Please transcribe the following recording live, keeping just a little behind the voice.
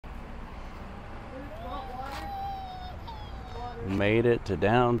Made it to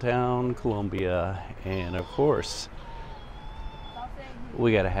downtown Columbia, and of course,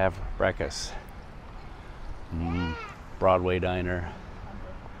 we gotta have breakfast. Broadway diner,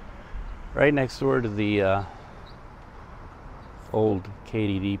 right next door to the old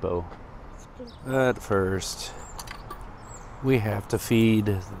Katy Depot. But first, we have to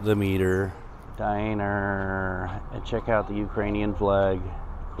feed the meter. Diner, and check out the Ukrainian flag.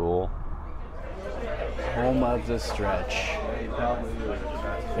 Cool. Home of the stretch.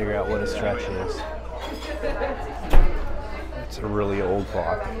 Figure out what a stretch is. It's a really old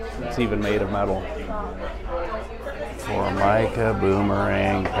clock. It's even made of metal. Formica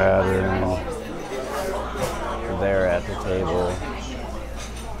boomerang pattern. They're at the table,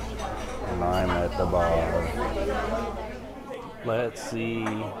 and I'm at the bar. Let's see.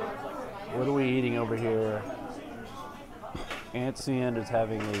 What are we eating over here? Aunt Sand is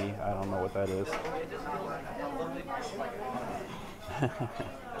having the, I don't know what that is.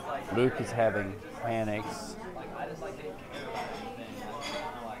 Luke is having pancakes.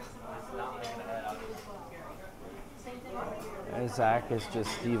 Zach is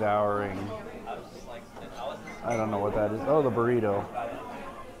just devouring, I don't know what that is. Oh, the burrito.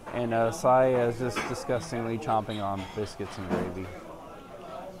 And Saya is just disgustingly chomping on biscuits and gravy.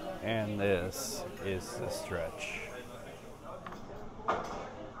 And this is the stretch.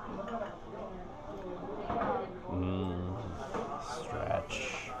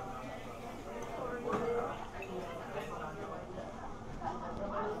 Stretch.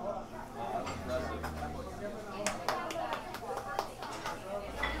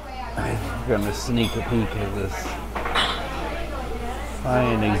 I'm gonna sneak a peek at this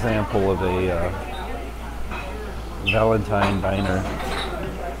fine example of a Valentine diner.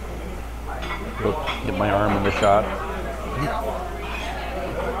 Get my arm in the shot.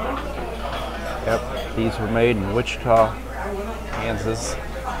 Yep, these were made in Wichita, Kansas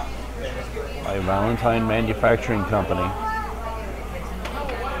by Valentine Manufacturing Company,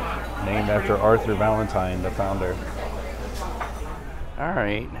 named after Arthur Valentine, the founder.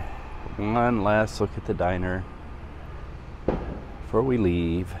 Alright, one last look at the diner before we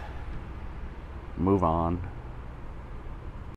leave. Move on.